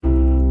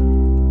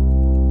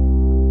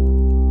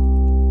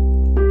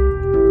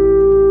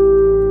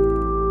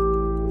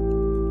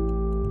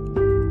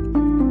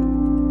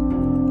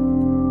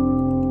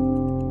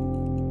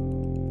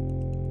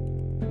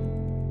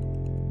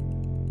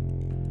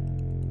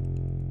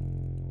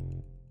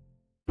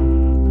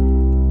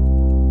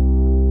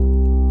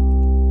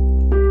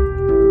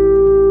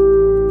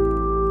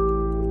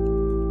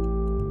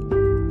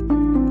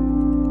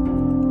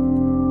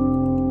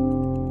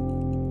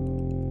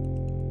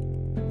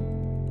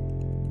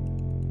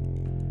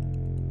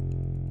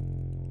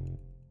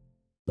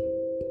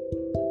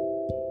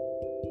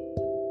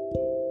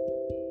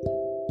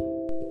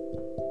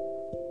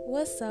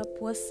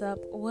What's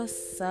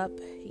up,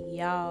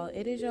 y'all?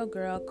 It is your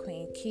girl,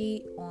 Queen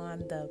Key, on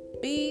the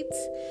beat.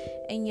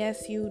 And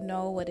yes, you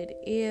know what it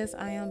is.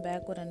 I am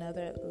back with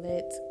another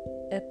lit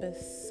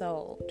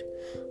episode.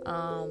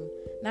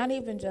 Not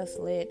even just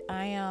lit.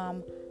 I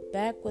am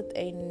back with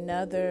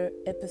another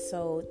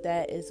episode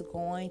that is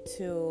going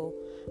to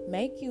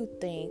make you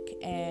think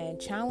and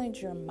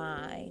challenge your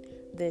mind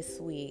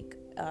this week.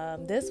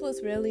 This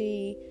was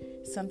really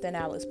something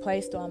that was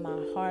placed on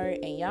my heart,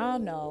 and y'all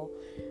know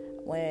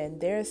when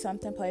there's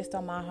something placed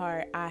on my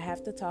heart, I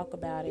have to talk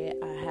about it.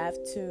 I have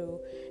to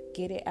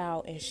get it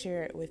out and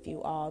share it with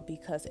you all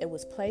because it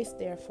was placed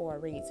there for a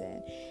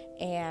reason.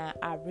 And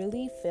I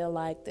really feel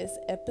like this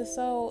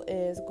episode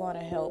is going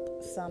to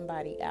help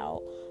somebody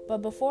out.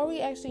 But before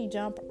we actually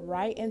jump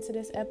right into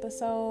this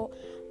episode,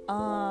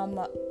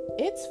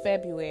 it's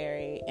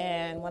February,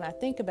 and when I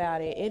think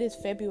about it, it is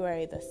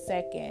February the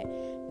 2nd,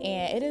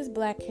 and it is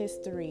Black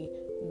History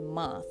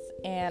Month.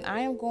 And I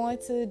am going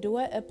to do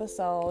an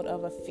episode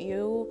of a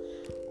few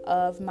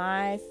of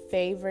my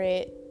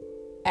favorite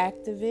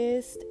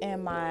activists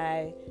and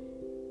my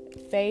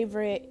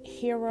favorite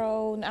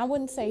hero. I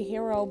wouldn't say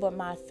hero, but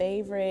my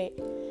favorite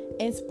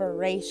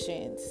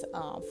inspirations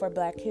for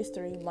Black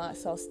History Month.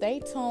 So stay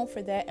tuned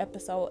for that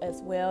episode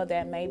as well.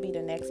 That may be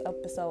the next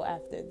episode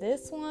after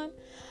this one.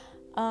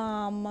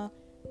 But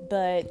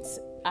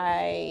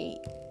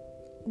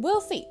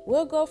we'll see.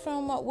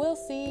 We'll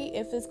see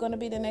if it's going to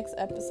be the next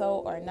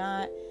episode or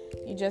not.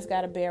 You just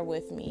got to bear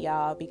with me,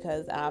 y'all,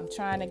 because I'm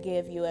trying to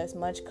give you as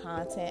much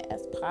content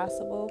as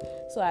possible.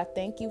 So I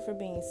thank you for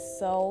being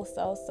so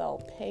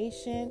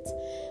patient.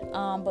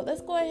 But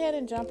let's go ahead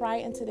and jump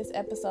right into this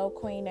episode,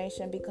 Queen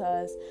Nation,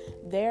 because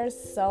there's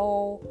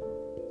so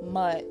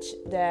much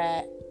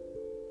that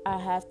I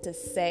have to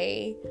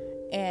say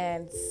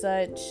in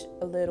such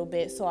a little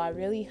bit. So I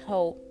really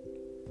hope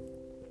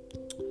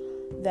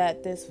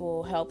that this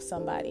will help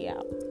somebody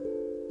out.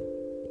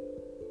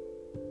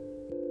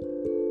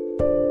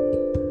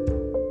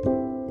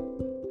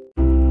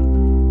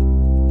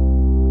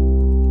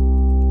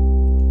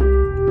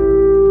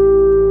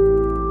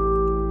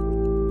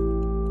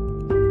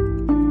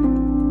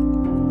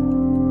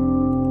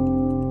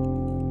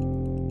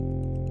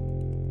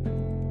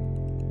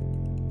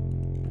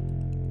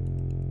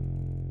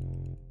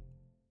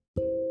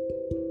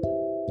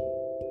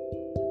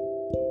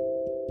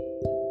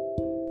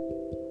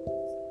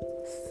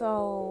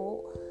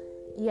 So,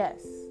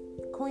 yes,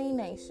 Queen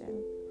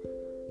Nation,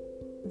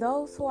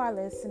 those who are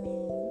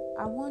listening,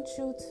 I want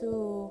you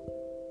to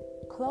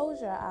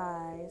close your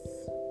eyes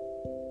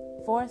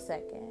for a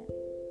second,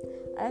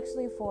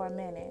 actually for a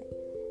minute,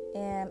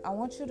 and I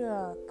want you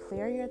to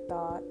clear your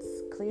thoughts,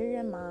 clear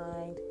your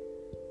mind,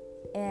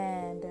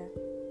 and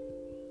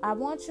I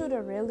want you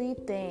to really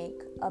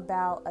think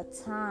about a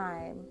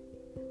time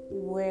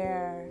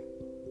where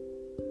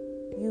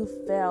you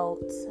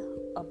felt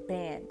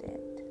abandoned,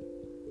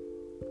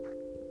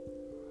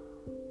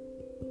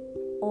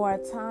 or a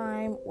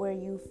time where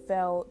you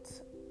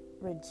felt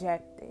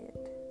rejected,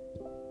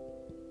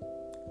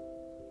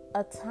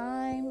 a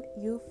time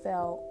you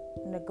felt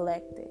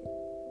neglected,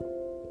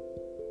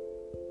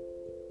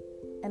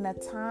 and a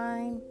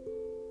time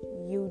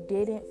you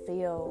didn't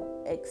feel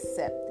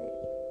accepted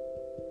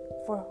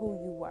for who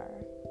you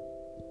were.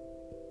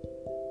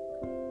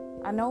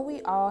 I know we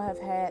all have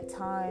had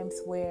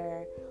times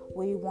where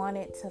we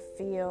wanted to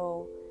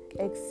feel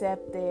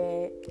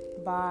accepted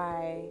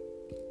by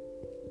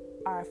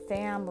our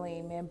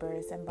family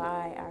members and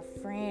by our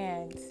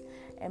friends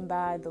and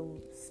by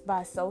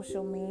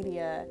social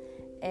media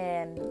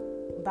and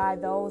by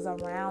those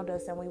around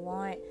us, and we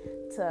want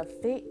to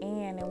fit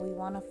in and we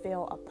want to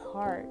feel a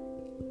part.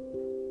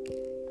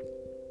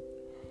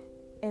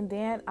 And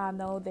then I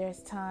know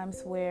there's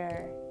times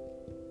where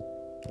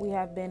we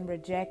have been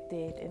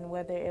rejected, and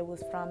whether it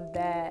was from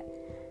that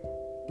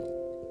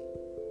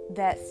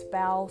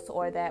spouse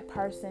or that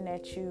person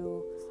that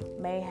you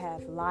may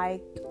have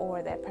liked,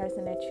 or that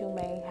person that you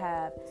may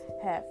have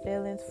had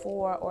feelings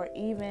for, or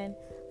even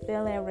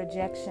feeling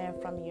rejection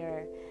from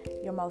your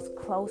most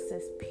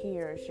closest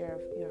peers, your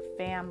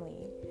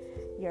family,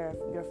 your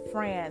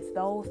friends,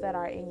 those that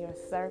are in your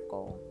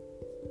circle,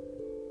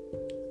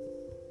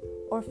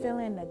 or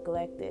feeling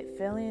neglected,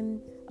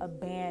 feeling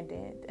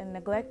abandoned. And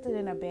neglected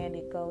and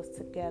abandoned goes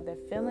together.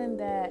 Feeling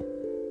that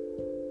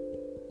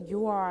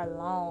you are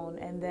alone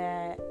and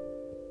that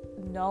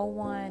no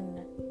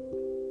one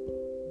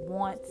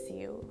wants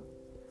you,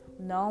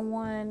 no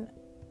one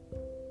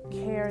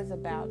cares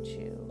about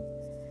you.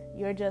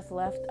 You're just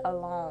left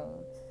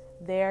alone,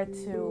 there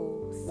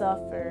to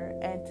suffer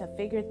and to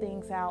figure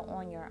things out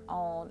on your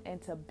own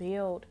and to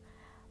build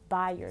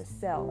by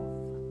yourself.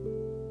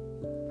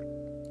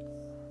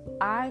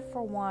 I,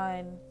 for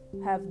one,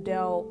 have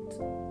dealt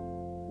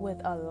with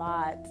a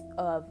lot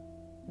of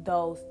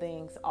those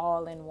things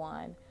all in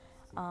one.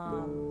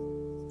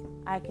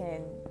 I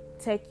can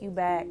take you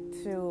back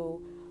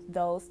to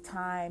those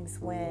times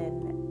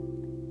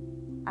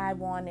when I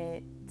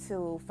wanted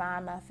to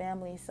find my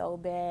family so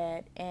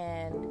bad,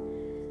 and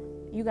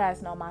you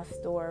guys know my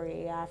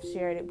story. I've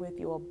shared it with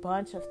you a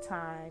bunch of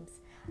times.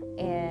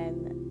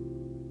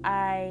 And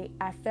I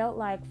felt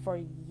like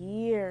for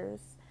years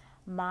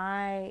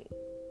my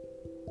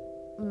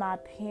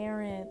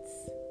parents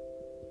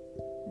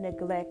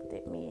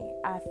neglected me.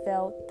 I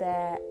felt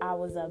that I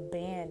was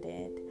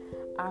abandoned.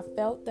 I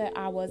felt that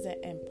I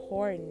wasn't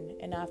important,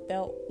 and I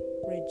felt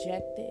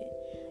rejected.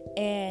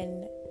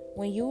 And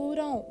when you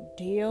don't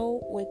deal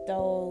with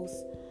those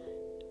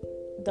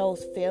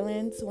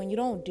feelings, when you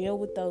don't deal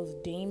with those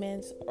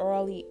demons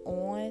early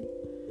on,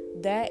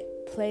 that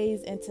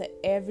plays into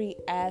every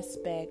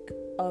aspect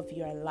of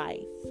your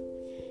life.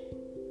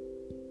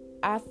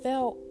 I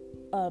felt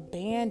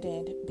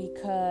abandoned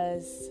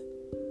because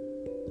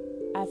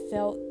I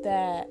felt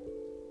that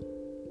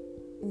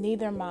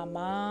neither my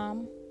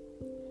mom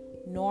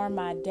nor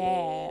my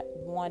dad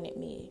wanted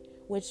me,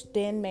 which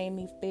then made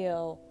me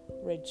feel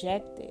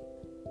rejected.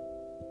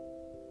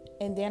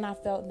 And then I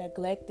felt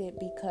neglected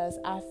because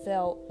I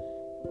felt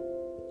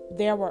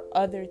there were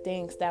other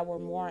things that were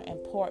more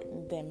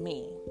important than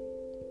me.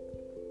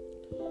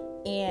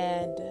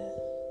 And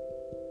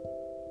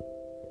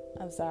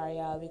I'm sorry,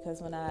 y'all,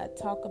 because when I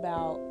talk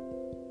about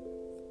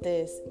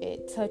this,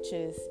 it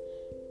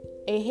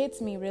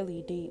hits me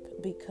really deep,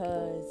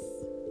 because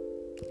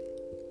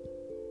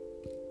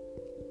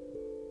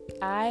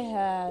I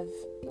have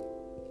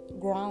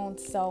grown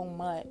so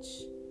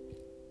much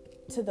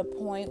to the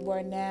point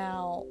where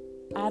now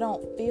I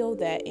don't feel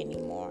that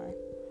anymore.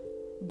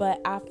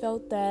 But I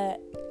felt that,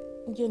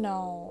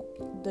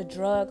 the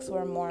drugs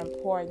were more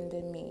important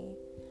than me.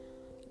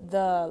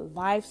 The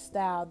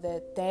lifestyle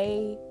that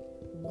they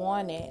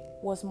wanted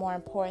was more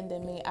important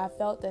than me. I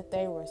felt that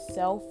they were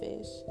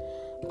selfish.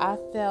 I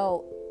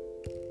felt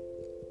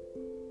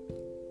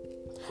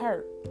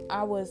hurt.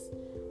 I was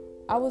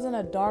in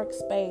a dark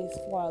space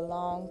for a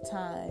long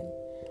time,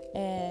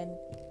 and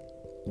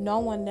no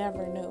one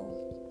never knew.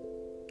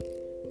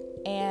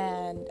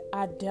 And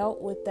I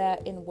dealt with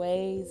that in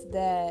ways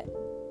that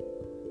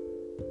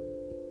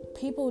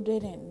people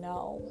didn't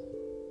know.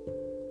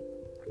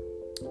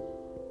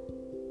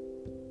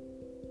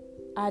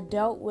 I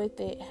dealt with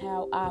it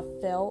how I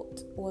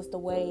felt was the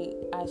way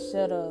I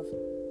should have.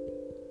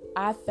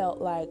 I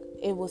felt like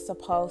it was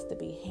supposed to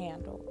be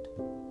handled.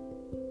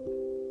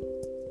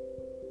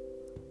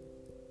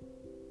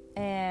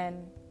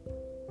 And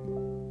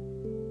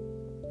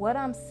what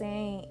I'm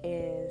saying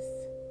is,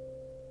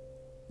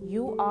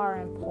 you are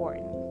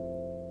important.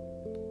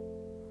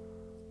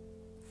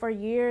 For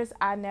years,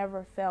 I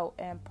never felt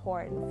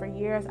important. For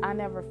years, I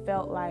never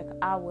felt like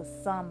I was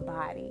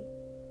somebody.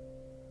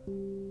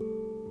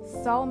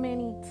 So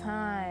many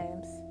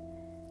times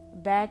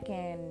back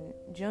in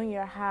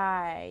junior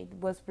high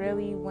was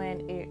really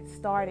when it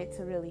started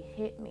to really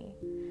hit me,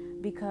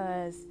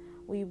 because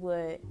we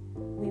would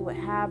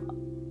have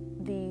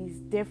these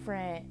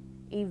different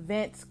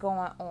events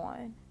going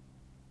on,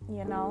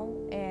 and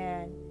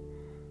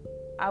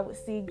I would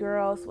see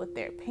girls with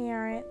their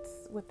parents,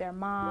 with their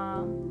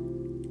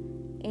mom,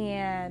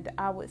 and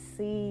I would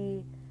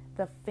see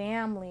the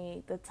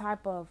family, the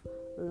type of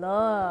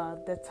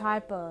love, the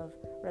type of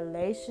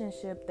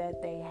relationship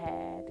that they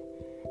had.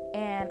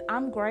 And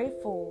I'm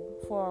grateful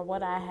for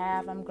what I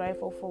have. I'm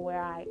grateful for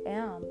where I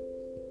am.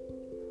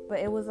 But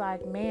it was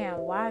like, man,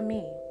 why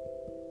me?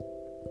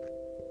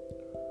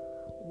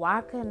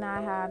 Why couldn't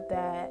I have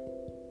that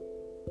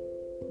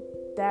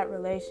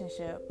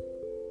relationship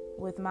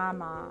with my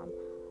mom?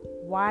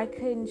 Why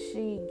couldn't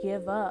she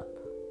give up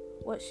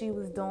what she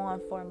was doing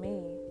for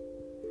me?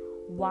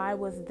 Why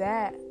was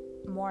that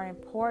more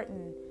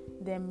important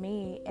than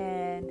me?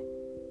 And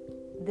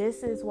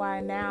this is why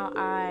now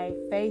I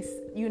face,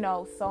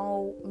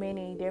 so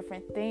many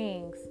different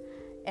things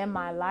in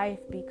my life,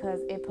 because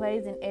it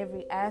plays in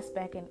every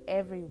aspect and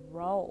every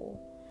role.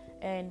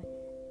 And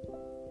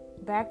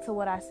back to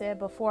what I said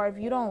before, if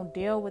you don't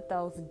deal with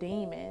those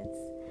demons,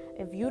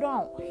 if you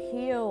don't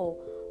heal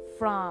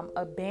from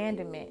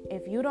abandonment,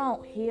 if you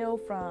don't heal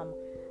from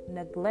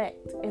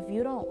neglect, if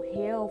you don't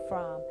heal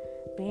from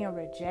being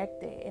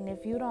rejected, and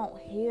if you don't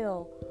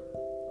heal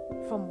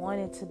from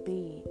wanting to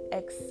be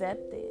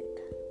accepted,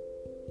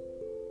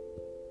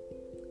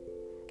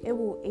 it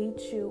will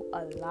eat you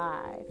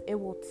alive. It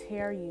will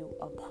tear you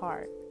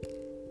apart.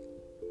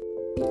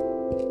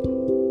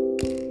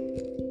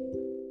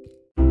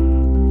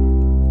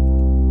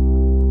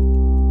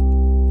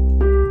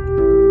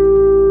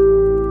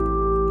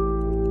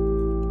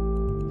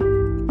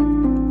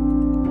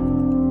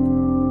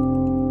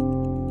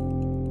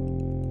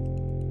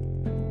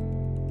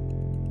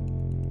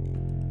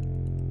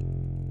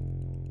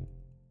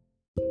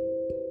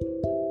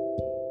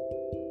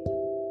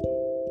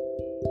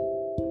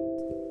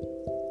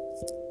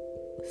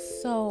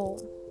 So,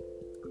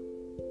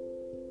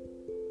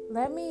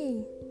 let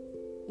me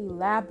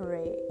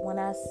elaborate when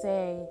I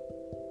say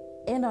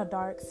in a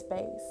dark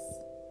space.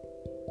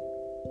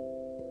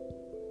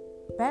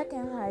 Back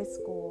in high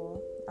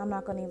school, I'm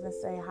not going to even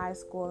say high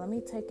school. Let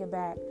me take it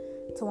back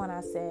to when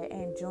I said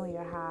in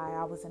junior high,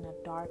 I was in a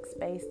dark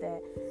space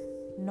that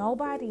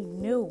nobody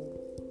knew.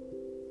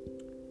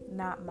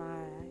 not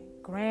my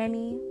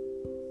granny,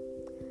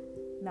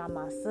 not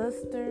my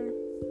sister,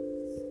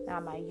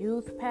 not my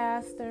youth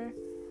pastor,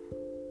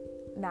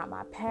 not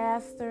my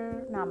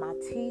pastor, not my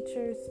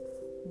teachers,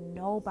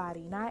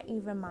 nobody, not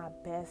even my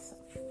best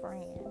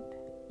friend.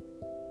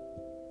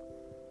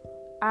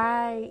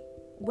 I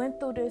went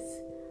through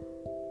this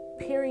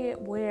period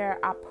where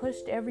I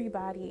pushed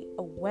everybody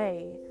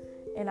away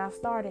and I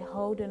started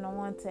holding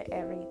on to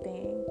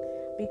everything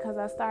because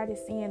I started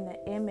seeing the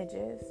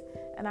images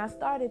and I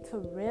started to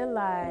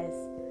realize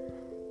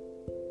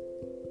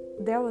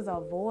there was a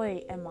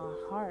void in my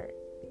heart.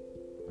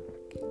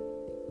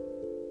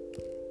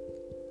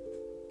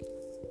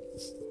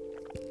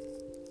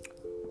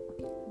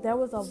 There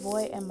was a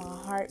void in my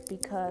heart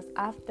because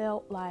I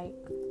felt like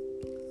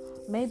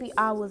maybe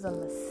I was a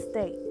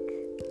mistake.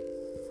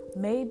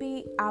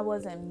 Maybe I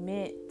wasn't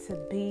meant to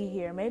be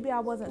here. Maybe I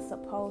wasn't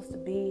supposed to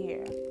be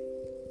here.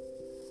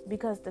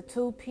 Because the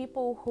two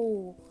people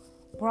who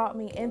brought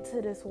me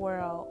into this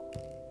world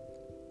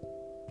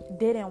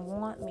didn't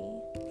want me.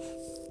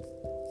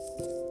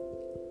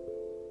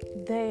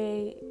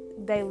 They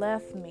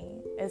left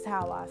me, is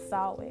how I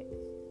saw it.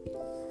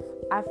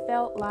 I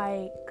felt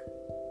like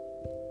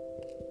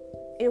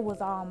it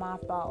was all my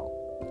fault.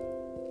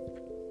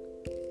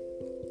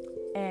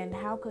 And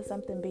how could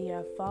something be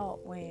your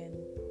fault when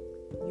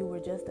you were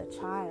just a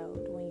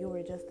child, when you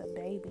were just a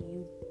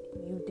baby?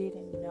 You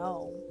didn't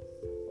know.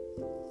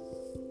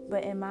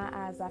 But in my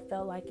eyes, I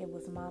felt like it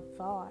was my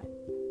fault.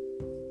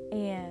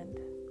 And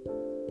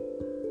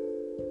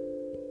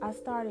I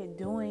started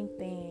doing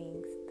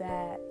things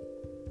that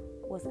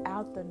was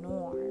out the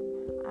norm.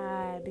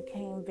 I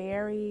became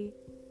very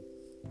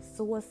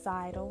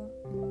suicidal.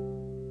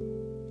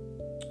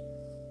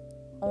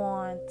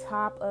 On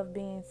top of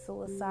being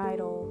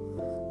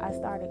suicidal, I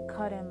started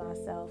cutting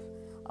myself.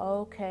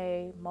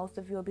 Okay, most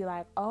of you will be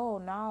like, oh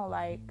no,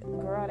 like,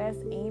 girl,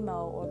 that's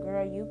emo, or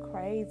girl, you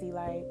crazy.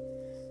 Like,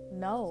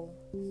 no,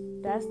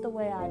 that's the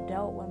way I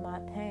dealt with my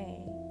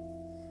pain.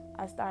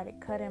 I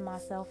started cutting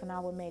myself and I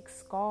would make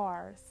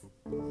scars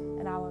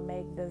and I would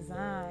make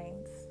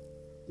designs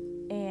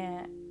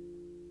and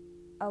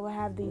I would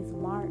have these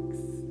marks.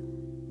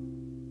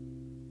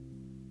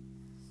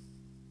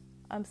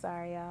 I'm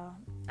sorry, y'all.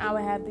 I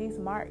would have these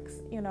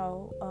marks,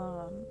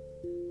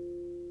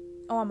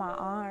 on my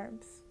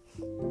arms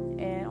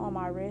and on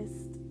my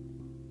wrist,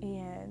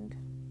 and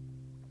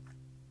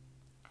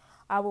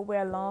I would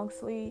wear long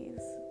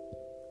sleeves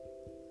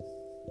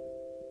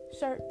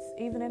shirts,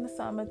 even in the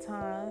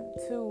summertime,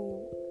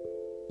 to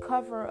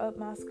cover up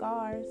my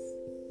scars,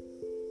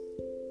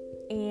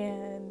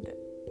 and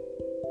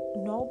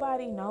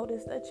nobody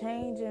noticed a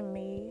change in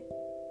me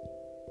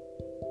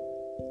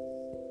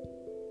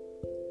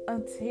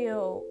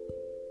until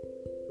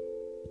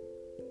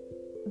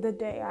the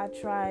day I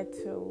tried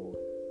to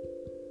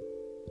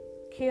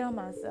kill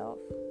myself.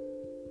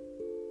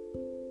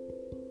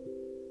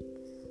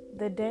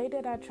 The day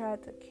that I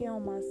tried to kill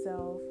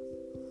myself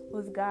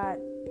was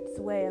God's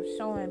way of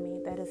showing me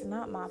that it's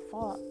not my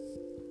fault.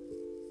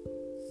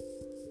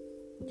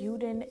 You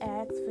didn't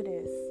ask for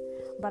this,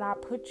 but I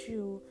put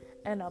you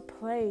in a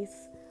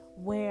place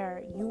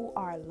where you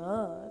are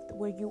loved,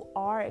 where you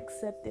are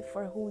accepted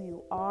for who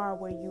you are,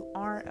 where you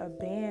aren't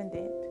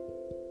abandoned,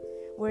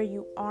 where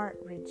you aren't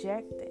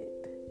rejected.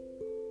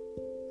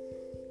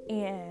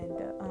 And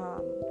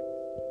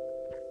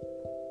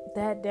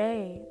that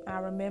day, I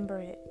remember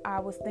it. I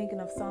was thinking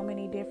of so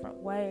many different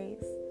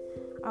ways.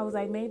 I was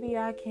like, maybe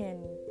I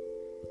can,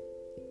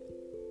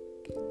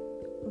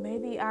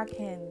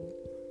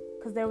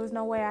 because there was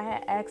no way I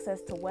had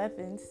access to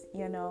weapons,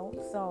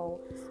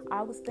 So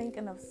I was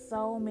thinking of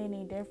so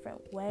many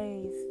different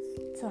ways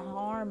to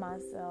harm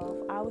myself.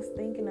 I was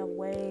thinking of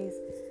ways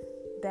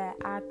that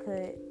I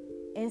could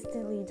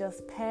instantly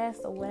just pass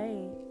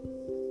away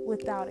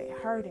without it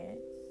hurting,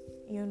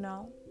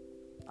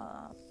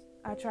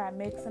 I tried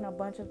mixing a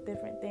bunch of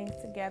different things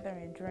together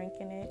and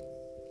drinking it.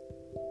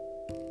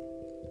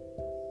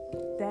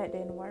 That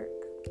didn't work.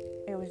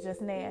 It was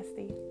just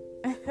nasty.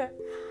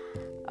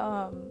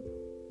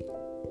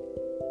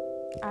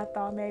 I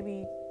thought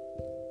maybe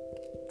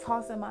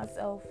tossing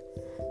myself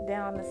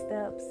down the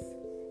steps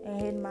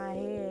and hitting my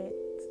head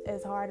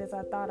as hard as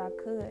I thought I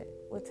could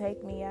would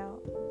take me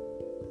out.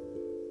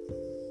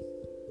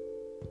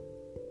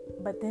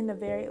 But then the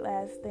very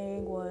last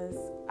thing was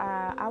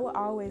I would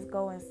always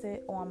go and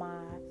sit on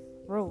my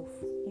roof.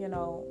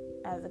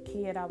 As a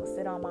kid, I would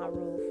sit on my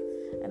roof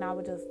and I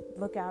would just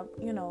look out,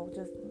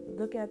 just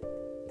look at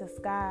the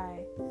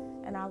sky,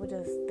 and I would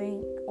just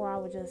think, or I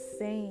would just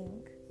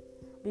sing,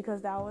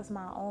 because that was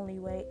my only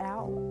way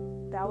out.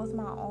 That was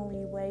my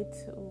only way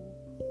to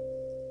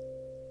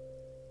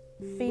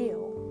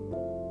feel.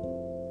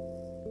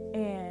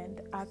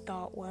 And I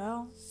thought,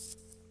 well,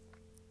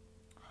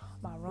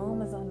 my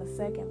room is on the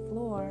second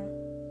floor.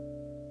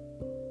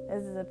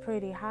 This is a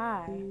pretty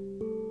high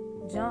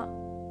jump,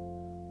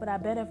 but I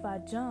bet if I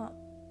jump,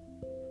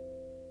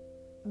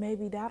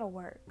 maybe that'll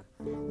work.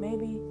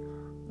 Maybe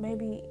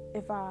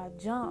if I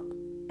jump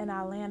and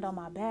I land on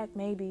my back,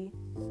 maybe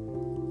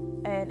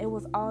And it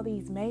was all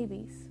these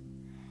maybes.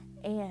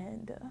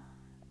 And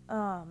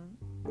I'm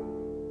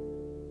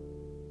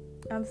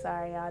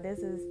sorry, y'all.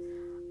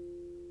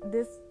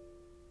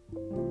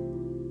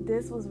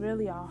 This was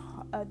really a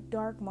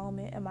dark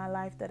moment in my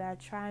life that I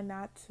try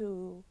not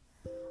to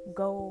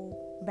go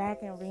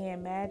back and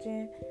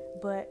reimagine.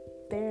 But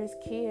there's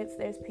kids,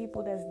 there's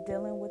people that's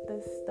dealing with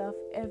this stuff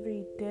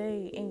every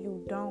day, and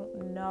you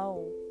don't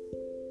know.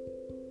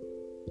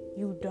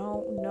 You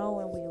don't know,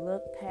 and we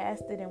look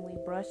past it and we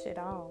brush it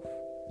off.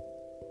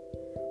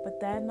 But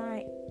that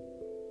night,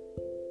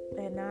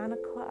 at 9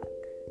 o'clock,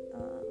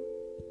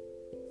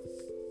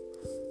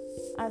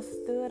 I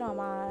stood on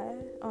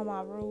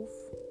my roof,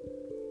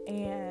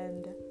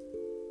 and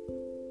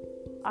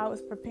I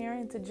was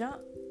preparing to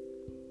jump,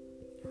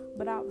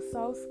 but I was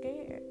so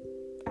scared.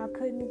 I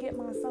couldn't get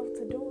myself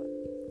to do it.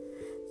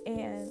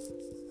 And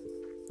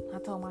I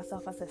told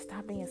myself, I said,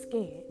 stop being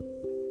scared.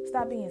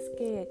 Stop being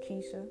scared,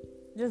 Keisha.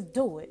 Just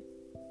do it.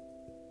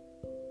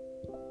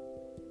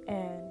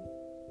 And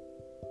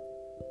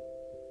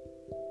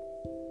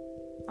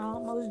I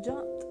almost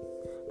jumped,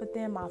 but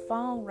then my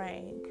phone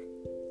rang,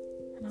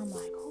 and I'm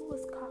like, who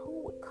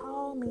would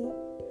call me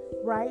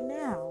right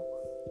now?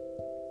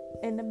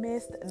 In the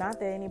midst, not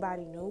that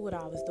anybody knew what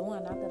I was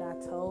doing, not that I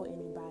told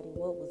anybody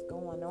what was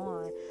going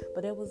on,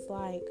 but it was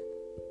like,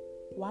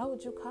 why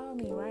would you call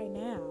me right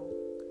now?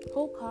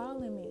 Who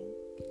calling me?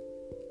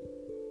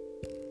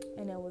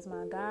 And it was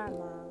my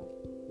godmom.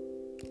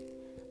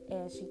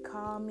 And she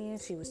called me,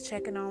 and she was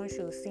checking on me.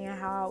 She was seeing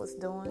how I was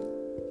doing.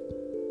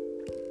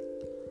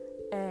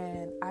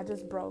 And I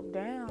just broke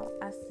down.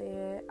 I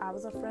said, I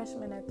was a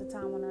freshman at the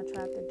time when I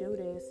tried to do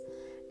this.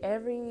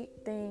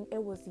 Everything,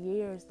 it was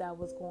years that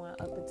was going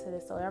up into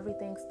this. So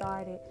everything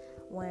started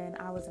when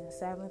I was in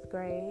 7th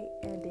grade,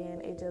 and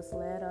then it just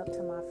led up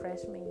to my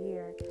freshman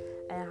year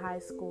in high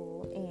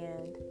school.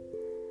 And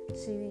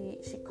she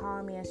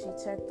called me and she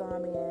checked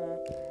on me,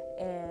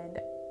 and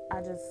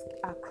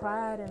I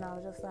cried, and I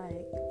was just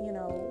like,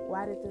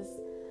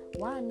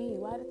 why me?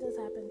 Why did this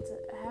happen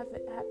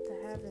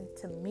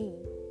to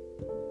me?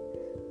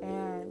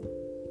 And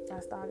I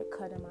started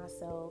cutting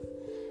myself,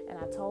 and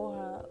I told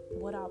her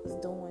what I was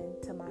doing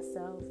to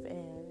myself,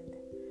 and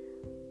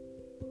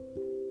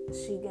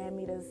she gave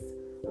me this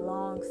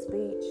long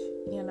speech,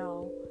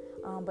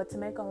 but to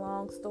make a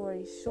long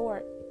story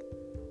short,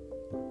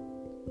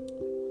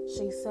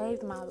 she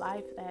saved my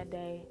life that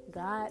day.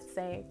 God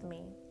saved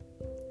me,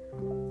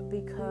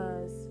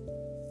 because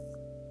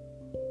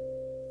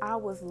I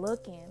was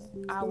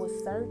looking, I was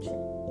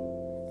searching.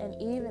 And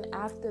even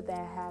after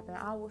that happened,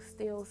 I was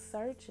still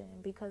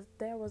searching, because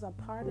there was a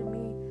part of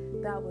me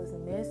that was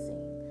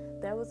missing.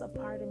 There was a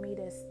part of me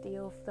that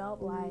still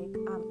felt like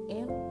I'm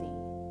empty.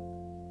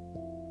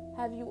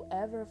 Have you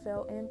ever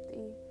felt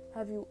empty?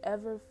 Have you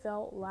ever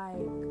felt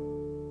like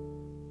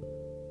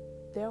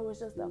there was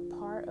just a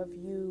part of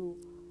you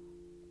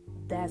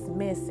that's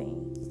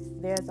missing?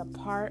 There's a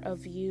part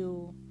of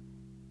you,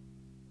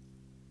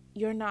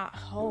 you're not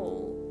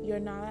whole.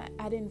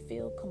 I didn't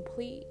feel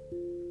complete.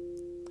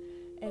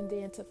 And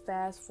then to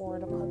fast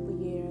forward a couple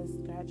years,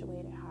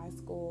 graduated high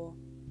school,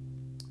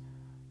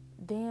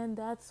 then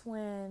that's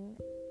when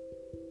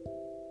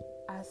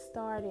I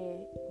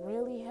started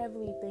really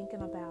heavily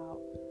thinking about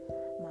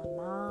my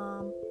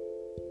mom.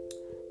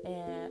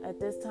 And at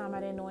this time, I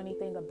didn't know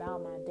anything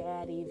about my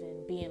dad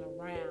even being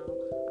around.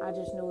 I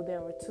just knew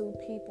there were two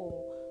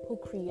people who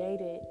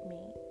created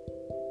me,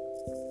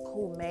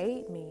 who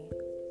made me,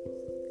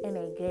 and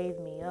they gave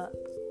me up.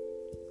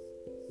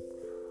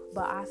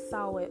 But I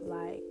saw it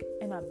like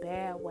in a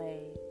bad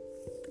way,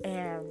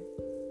 and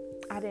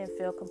I didn't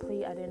feel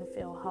complete. I didn't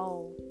feel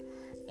whole.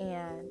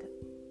 And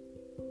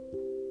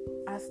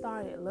I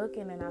started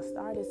looking, and I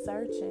started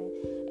searching,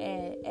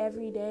 and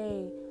every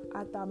day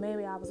I thought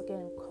maybe I was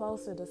getting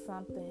closer to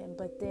something,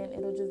 but then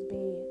it'll just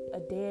be a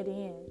dead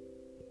end.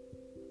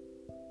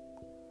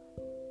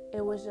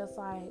 It was just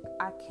like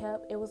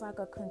it was like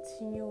a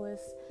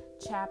continuous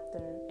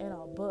chapter in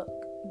a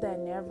book that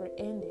never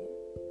ended.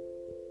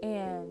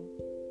 And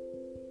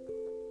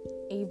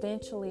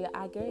eventually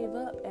I gave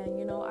up,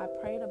 and I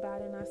prayed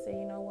about it, and I said,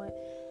 you know what,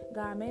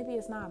 God, maybe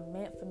it's not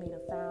meant for me to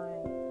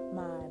find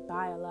my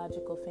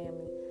biological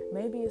family.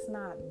 Maybe it's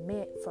not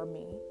meant for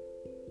me.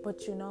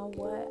 But you know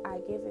what, I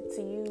give it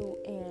to you,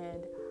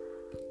 and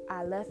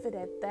I left it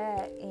at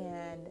that.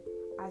 And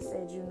I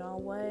said, you know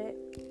what,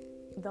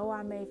 though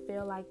I may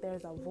feel like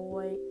there's a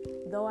void,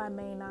 though I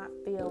may not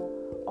feel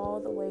all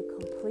the way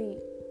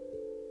complete,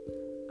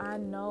 I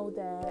know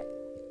that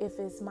if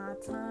it's my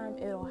time,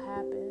 it'll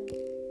happen.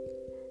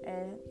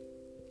 And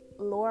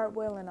Lord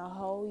willing, a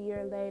whole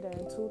year later,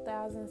 in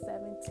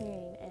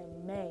 2017,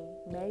 in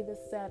May the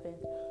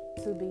 7th,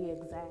 to be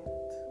exact,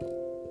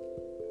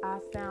 I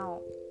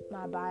found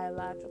my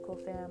biological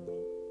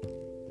family.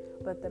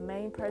 But the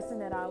main person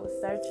that I was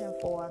searching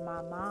for,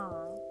 my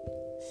mom,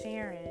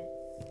 Sharon,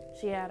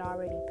 she had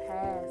already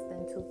passed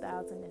in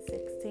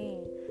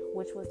 2016,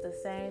 which was the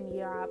same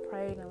year I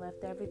prayed and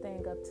left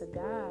everything up to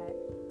God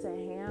to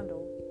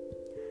handle.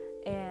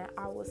 And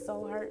I was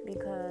so hurt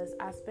because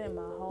I spent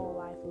my whole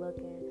life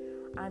looking.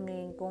 I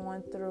mean,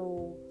 going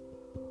through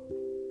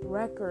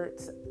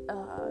records,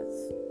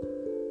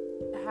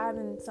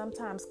 having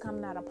sometimes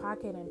coming out of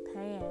pocket and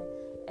paying,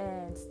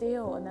 and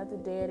still another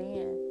dead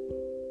end.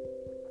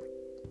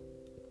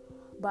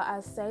 But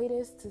I say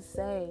this to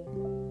say,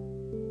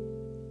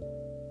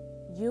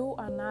 you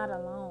are not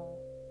alone.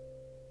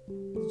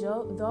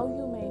 Though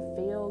you may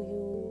feel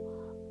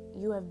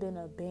you have been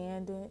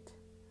abandoned,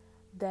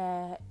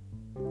 that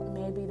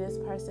maybe this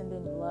person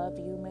didn't love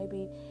you,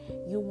 maybe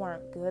you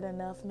weren't good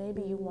enough,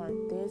 maybe you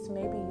weren't this,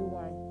 maybe you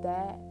weren't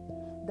that.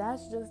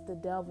 That's just the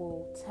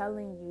devil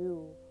telling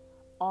you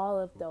all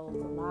of those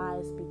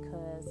lies,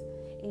 because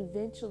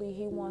eventually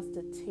he wants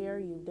to tear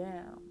you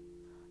down.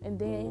 And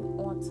then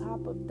on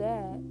top of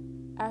that,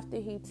 after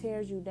he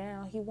tears you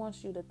down, he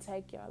wants you to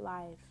take your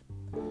life.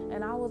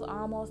 And I was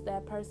almost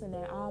that person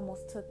that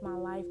almost took my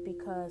life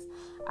because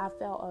I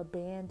felt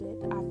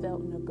abandoned, I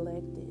felt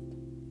neglected,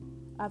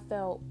 I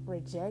felt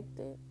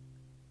rejected,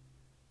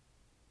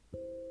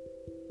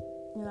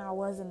 and I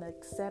wasn't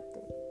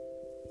accepted.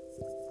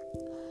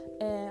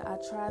 And I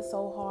tried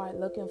so hard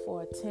looking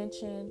for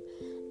attention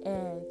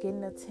and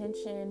getting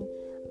attention,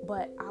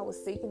 but I was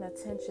seeking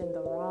attention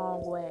the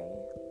wrong way.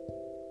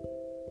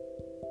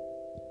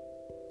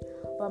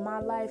 But my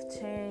life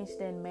changed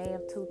in May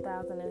of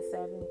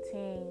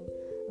 2017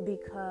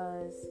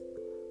 because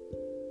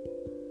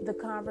the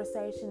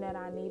conversation that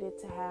I needed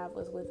to have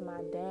was with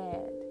my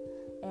dad.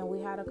 And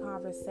we had a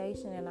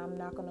conversation, and I'm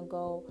not going to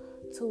go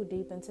too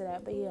deep into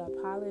that, but he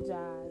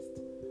apologized.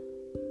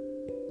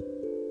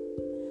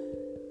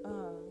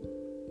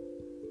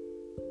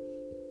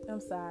 I'm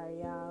sorry,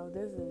 y'all.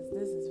 This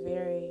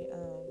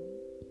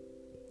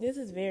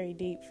is very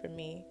deep for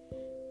me.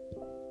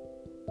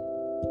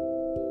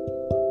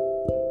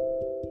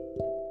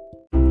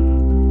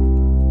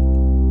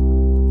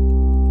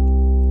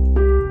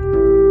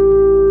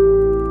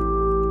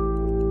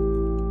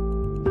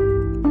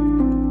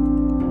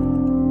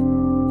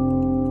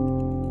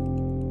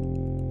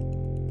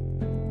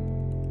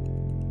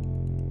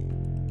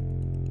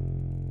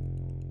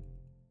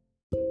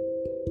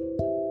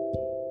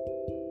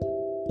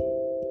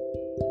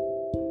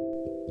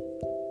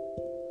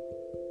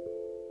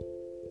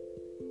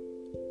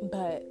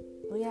 But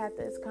we had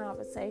this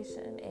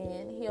conversation,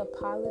 and he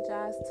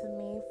apologized to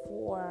me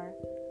for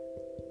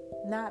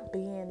not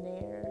being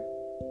there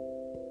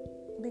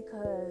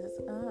because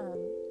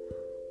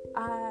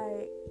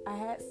I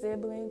had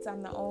siblings.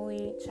 I'm the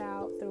only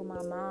child through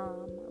my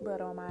mom,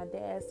 but on my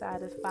dad's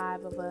side is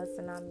 5 of us,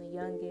 and I'm the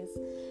youngest.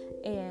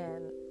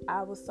 And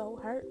I was so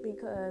hurt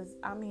because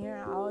I'm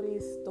hearing all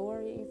these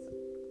stories,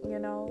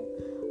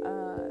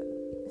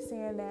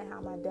 saying that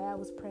how my dad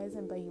was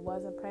present, but he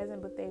wasn't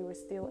present, but they were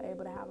still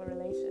able to have a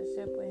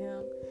relationship with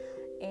him.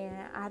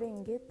 And I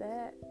didn't get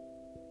that.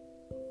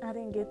 I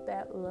didn't get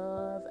that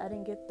love. I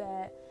didn't get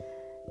that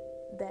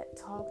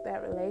talk,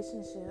 that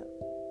relationship.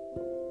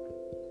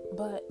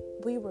 But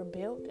we were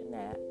built in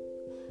that.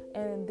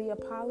 And the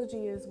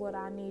apology is what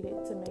I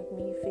needed to make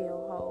me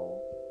feel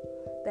whole.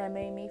 That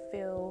made me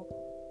feel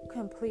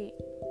complete.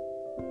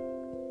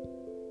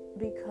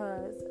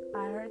 Because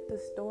I heard the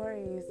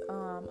stories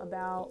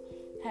about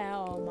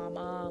how my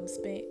mom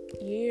spent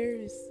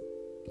years.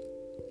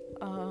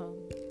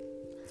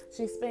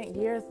 She spent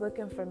years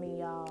looking for me,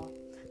 y'all.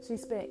 She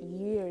spent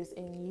years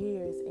and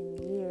years and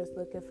years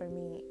looking for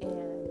me,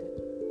 and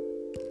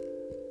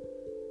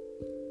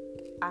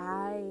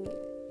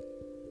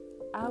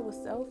I was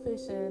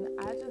selfish, and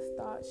I just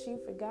thought she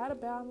forgot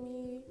about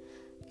me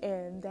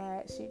and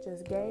that she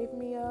just gave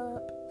me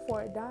up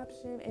for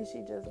adoption, and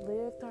she just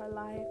lived her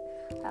life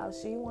how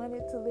she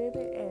wanted to live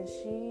it, and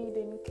she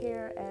didn't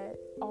care at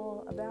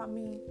all about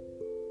me.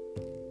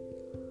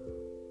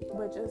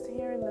 But just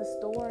hearing the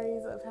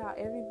stories of how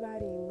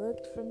everybody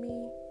looked for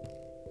me,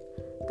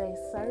 they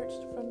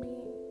searched for me,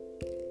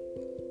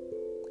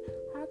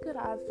 how could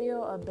I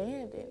feel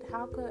abandoned?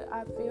 How could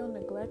I feel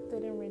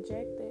neglected and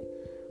rejected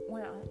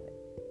when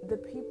the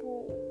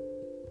people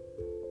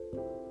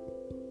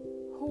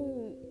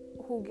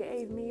who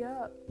gave me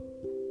up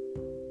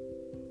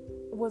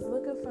was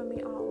looking for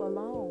me all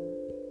alone?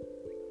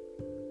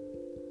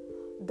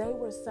 They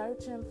were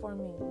searching for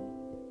me.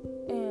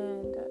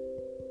 And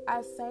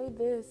I say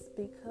this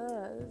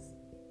because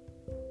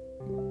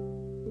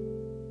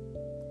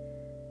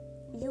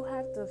you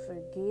have to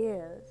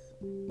forgive.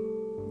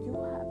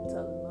 You have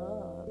to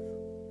love.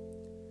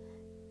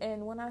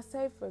 And when I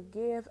say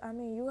forgive, I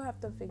mean you have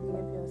to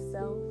forgive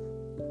yourself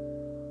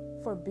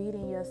for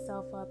beating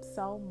yourself up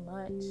so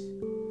much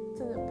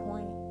to the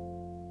point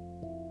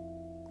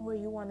where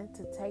you wanted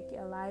to take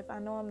your life. I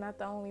know I'm not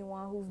the only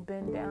one who's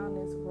been down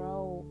this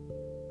road.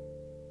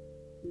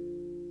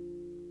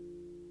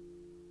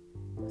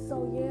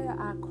 So yeah,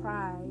 I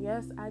cry.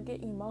 Yes, I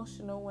get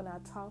emotional when I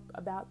talk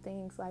about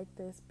things like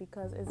this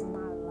because it's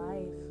my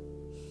life.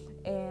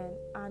 And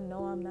I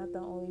know I'm not the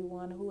only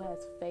one who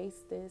has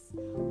faced this,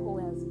 who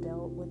has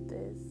dealt with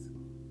this.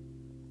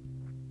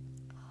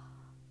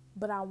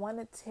 But I want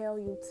to tell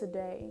you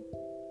today,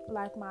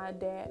 like my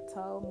dad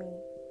told me,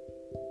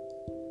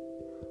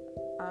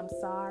 I'm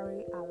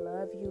sorry, I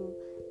love you,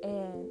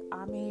 and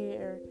I'm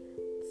here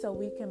so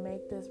we can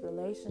make this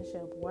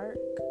relationship work.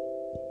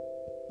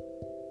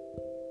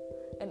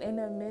 And in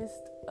the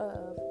midst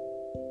of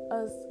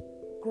us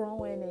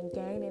growing and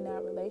gaining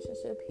that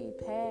relationship, he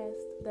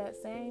passed that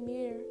same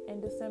year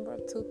in December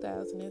of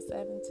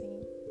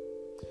 2017.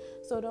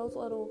 So those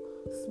little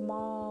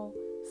small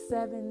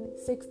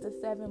 6 to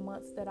 7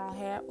 months that I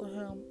had with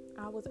him,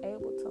 I was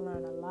able to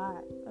learn a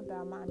lot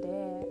about my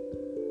dad.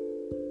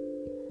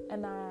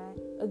 And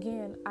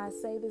I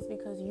say this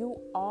because you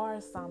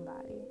are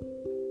somebody.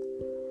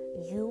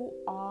 You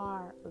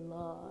are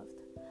loved.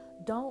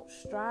 Don't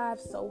strive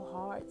so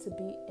hard to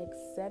be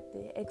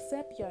accepted.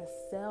 Accept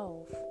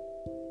yourself.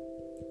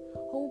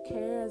 Who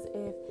cares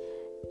if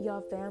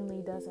your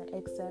family doesn't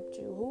accept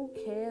you? Who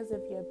cares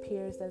if your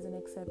peers doesn't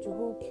accept you?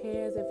 Who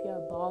cares if your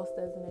boss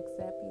doesn't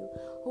accept you?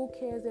 Who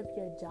cares if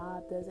your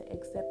job doesn't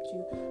accept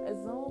you? As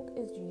long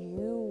as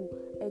you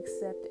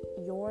accept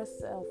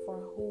yourself for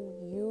who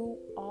you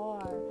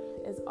are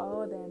is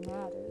all that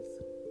matters.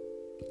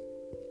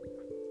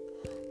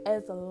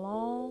 As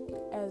long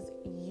as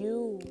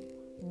you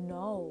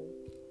know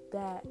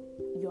that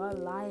your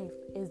life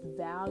is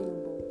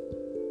valuable,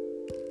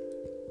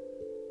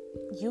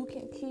 you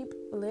can keep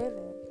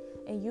living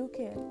and you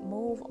can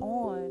move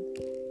on.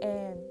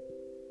 And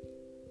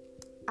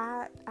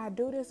I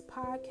do this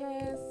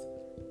podcast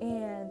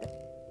and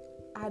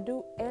I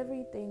do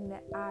everything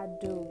that I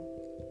do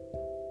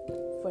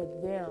for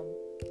them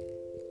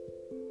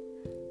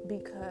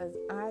because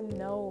I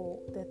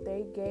know that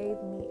they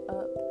gave me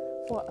up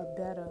for a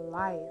better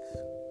life.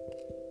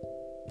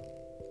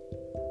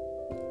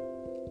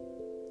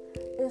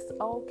 It's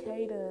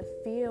okay to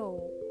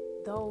feel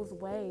those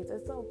ways.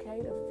 It's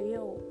okay to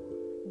feel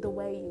the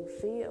way you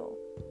feel.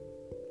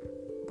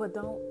 But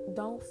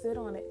don't sit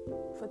on it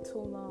for too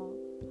long,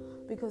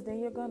 because then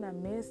you're gonna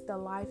miss the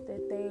life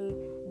that they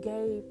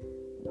gave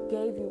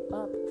you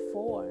up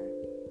for.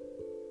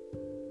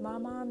 My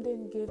mom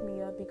didn't give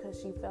me up because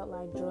she felt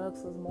like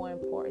drugs was more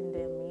important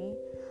than me.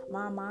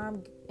 My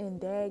mom and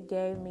dad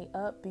gave me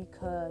up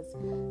because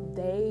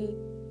they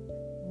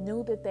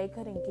knew that they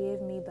couldn't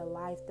give me the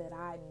life that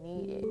I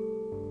needed.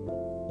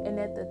 And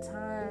at the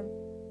time,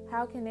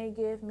 how can they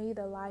give me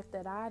the life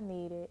that I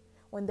needed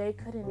when they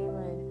couldn't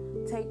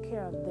even take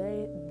care of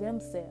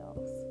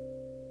themselves?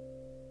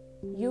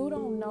 You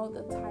don't know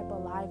the type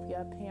of life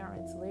your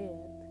parents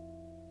lived.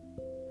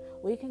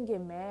 We can get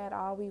mad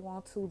all we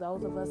want to,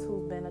 those of us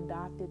who've been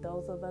adopted,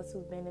 those of us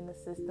who've been in the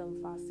system,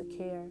 foster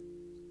care,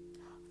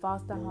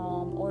 foster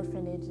home,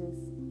 orphanages.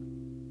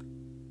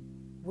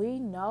 We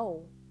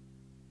know.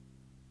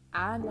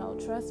 I know,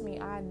 trust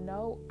me, I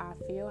know, I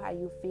feel how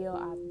you feel.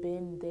 I've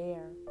been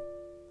there.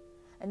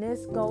 And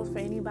this goes for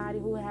anybody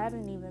who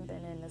haven't even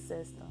been in the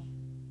system.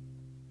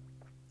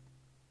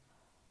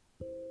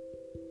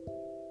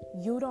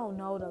 You don't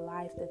know the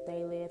life that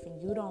they live, and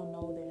you don't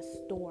know their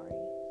story.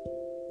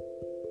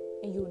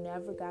 And you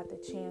never got the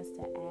chance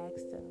to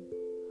ask them.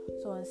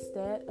 So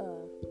instead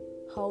of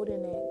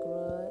holding that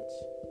grudge,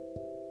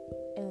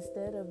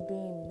 instead of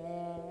being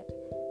mad,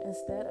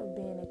 instead of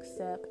being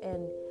upset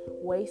and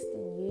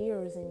wasting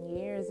years and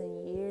years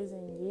and years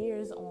and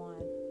years on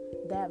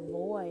that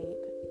void,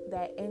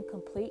 that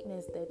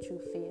incompleteness that you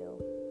feel,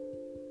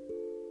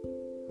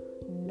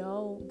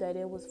 know that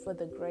it was for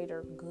the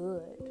greater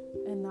good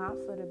and not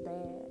for the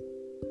bad.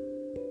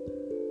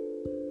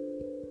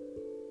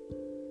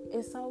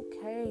 It's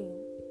okay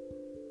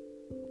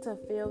to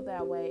feel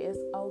that way.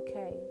 It's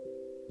okay.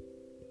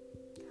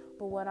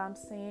 But what I'm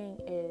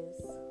saying is,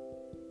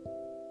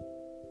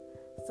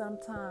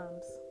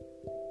 sometimes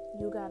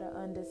you gotta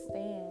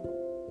understand,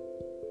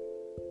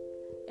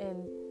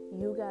 and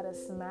you gotta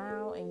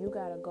smile, and you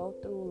gotta go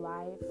through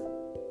life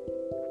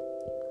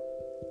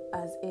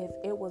as if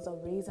it was a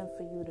reason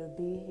for you to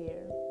be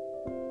here.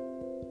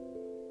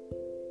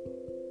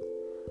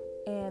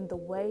 And the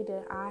way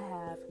that I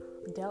have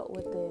dealt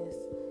with this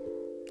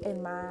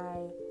in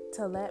my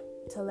to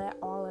let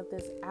all of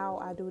this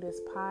out, I do this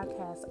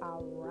podcast, I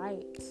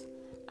write,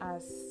 I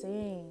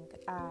sing,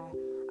 I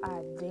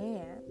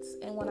dance.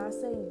 And when I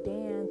say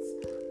dance,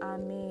 I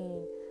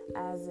mean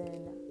as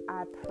in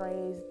I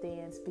praise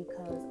dance,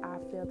 because I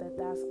feel that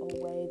that's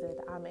a way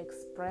that I'm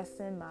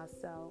expressing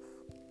myself.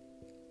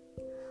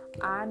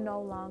 I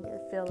no longer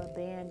feel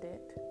abandoned.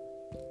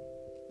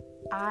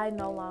 I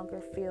no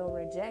longer feel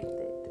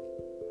rejected.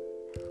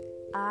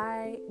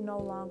 I no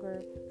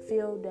longer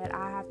feel that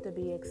I have to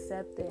be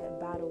accepted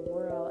by the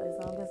world, as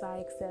long as I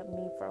accept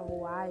me for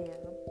who I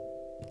am.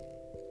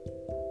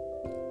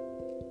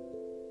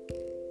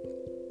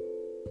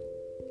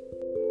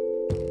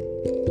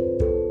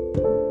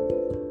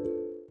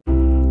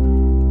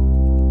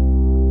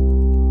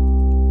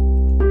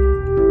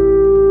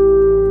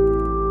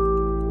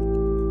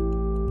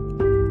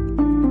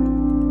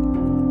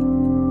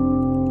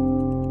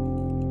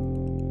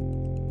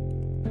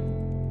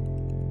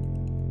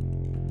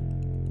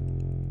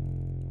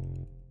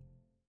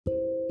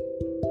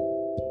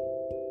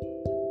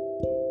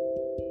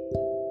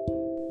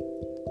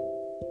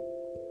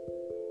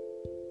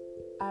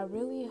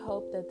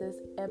 this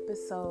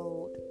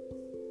episode,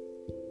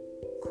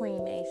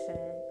 Queen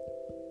Nation,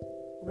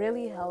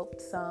 really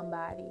helped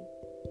somebody.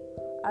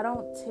 I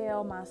don't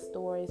tell my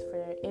stories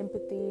for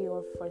empathy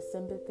or for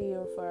sympathy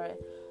or for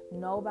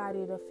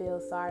nobody to feel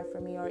sorry for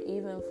me or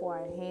even for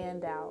a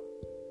handout.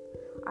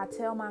 I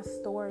tell my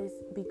stories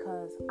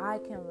because I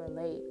can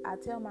relate. I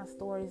tell my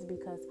stories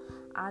because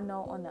I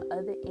know on the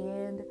other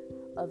end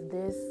of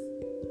this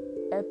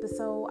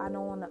episode, I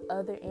know on the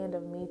other end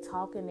of me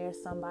talking,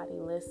 there's somebody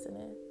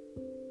listening.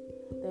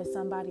 There's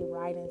somebody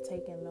writing,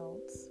 taking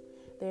notes.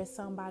 There's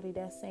somebody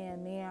that's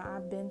saying, man,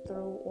 I've been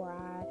through or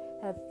I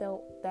have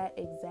felt that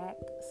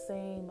exact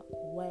same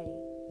way.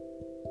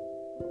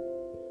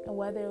 And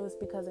whether it was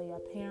because of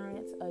your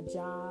parents, a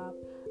job,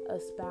 a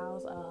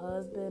spouse, a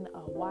husband,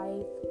 a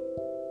wife,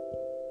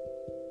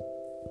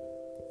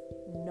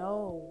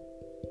 know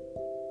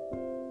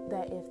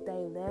that if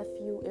they left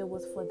you, it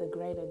was for the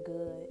greater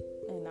good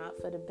and not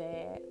for the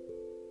bad.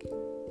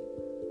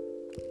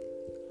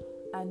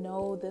 I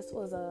know this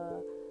was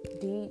a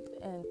deep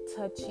and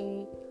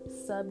touchy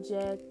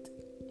subject,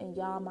 and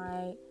y'all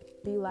might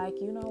be like,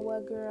 you know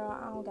what, girl,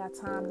 I don't got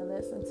time to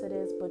listen to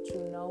this, but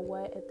you know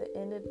what, at the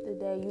end of the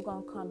day, you're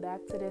gonna come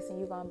back to this and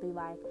you're gonna be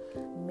like,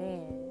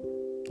 man,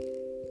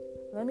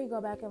 let me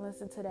go back and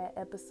listen to that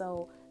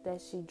episode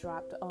that she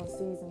dropped on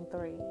season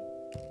 3.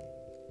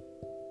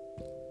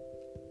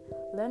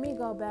 Let me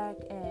go back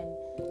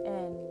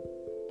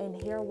and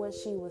hear what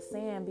she was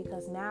saying,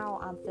 because now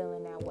I'm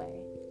feeling that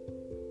way.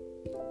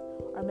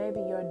 Or maybe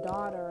your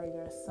daughter or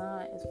your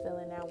son is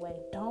feeling that way.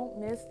 Don't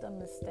miss the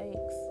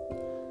mistakes.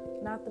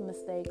 Not the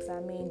mistakes,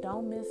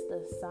 don't miss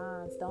the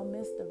signs. Don't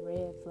miss the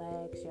red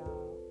flags,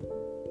 y'all.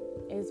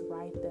 It's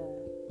right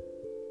there.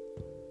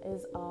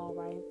 It's all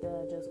right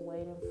there, just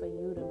waiting for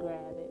you to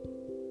grab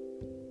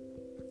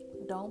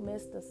it. Don't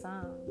miss the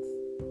signs.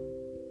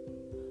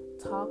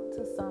 Talk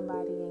to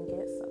somebody and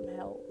get some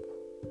help.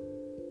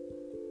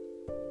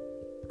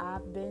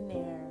 I've been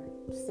there,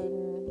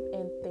 sitting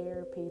in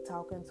therapy,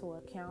 talking to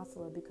a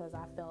counselor because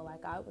I felt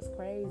like I was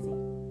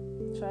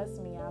crazy.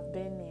 Trust me, I've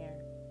been there.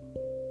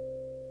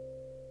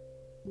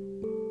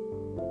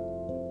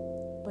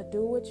 But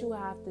do what you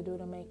have to do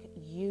to make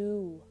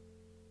you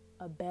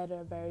a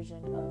better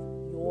version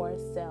of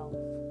yourself.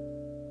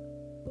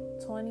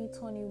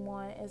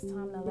 2021, it's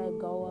time to let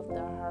go of the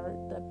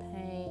hurt, the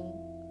pain,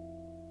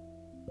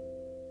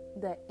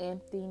 the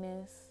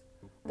emptiness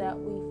that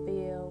we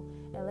feel,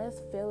 and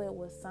let's fill it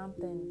with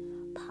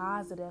something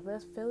positive.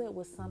 Let's fill it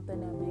with something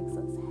that makes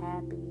us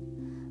happy.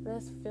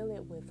 Let's fill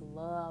it with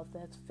love.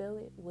 Let's fill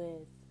it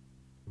with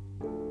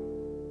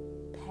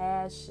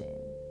passion.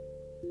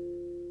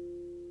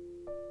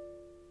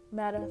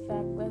 Matter of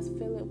fact, let's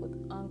fill it with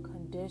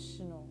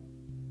unconditional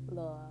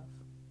love.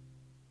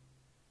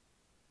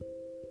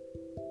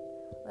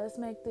 Let's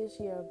make this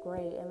year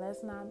great, and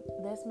let's not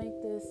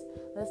make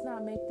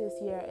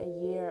this year a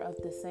year of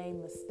the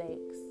same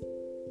mistakes.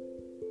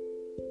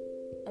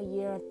 A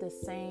year of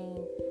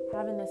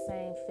having the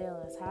same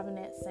feelings, having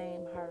that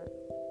same hurt.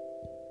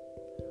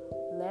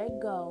 Let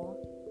go.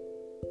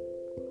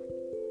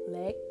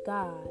 Let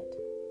God.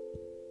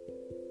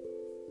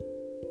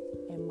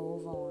 And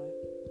move on.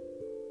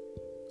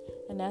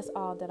 And that's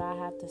all that I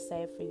have to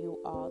say for you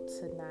all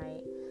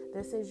tonight.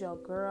 This is your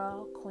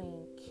girl,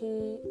 Queen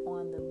Key,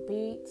 on the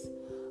beats.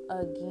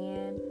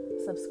 Again,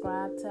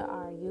 subscribe to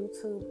our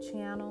YouTube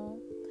channel,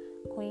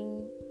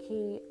 Queen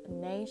Key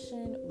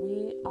Nation.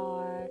 We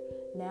are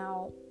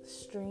now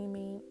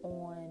streaming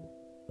on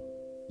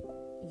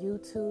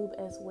YouTube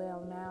as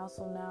well now.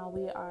 So now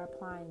we are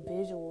applying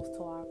visuals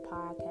to our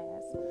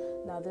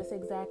podcast. Now this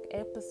exact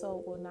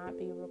episode will not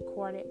be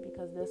recorded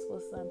because this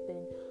was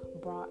something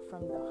brought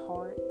from the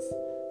heart.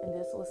 And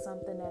this was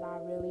something that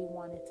I really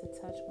wanted to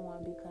touch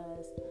on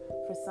because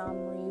for some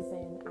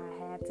reason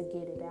I had to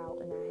get it out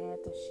and I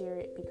had to share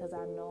it because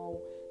I know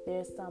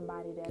there's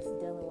somebody that's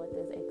dealing with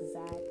this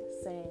exact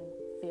same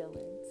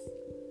feelings.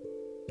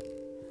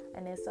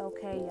 And it's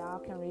okay. Y'all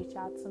can reach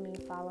out to me,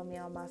 follow me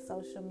on my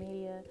social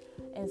media,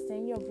 and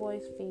send your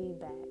voice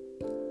feedback.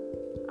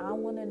 I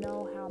want to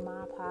know how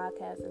my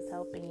podcast is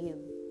helping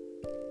you.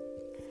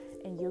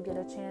 And you get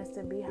a chance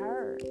to be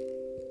heard.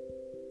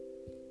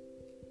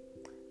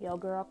 Your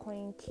girl,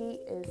 Queen Key,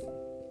 is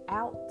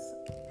out.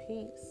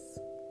 Peace.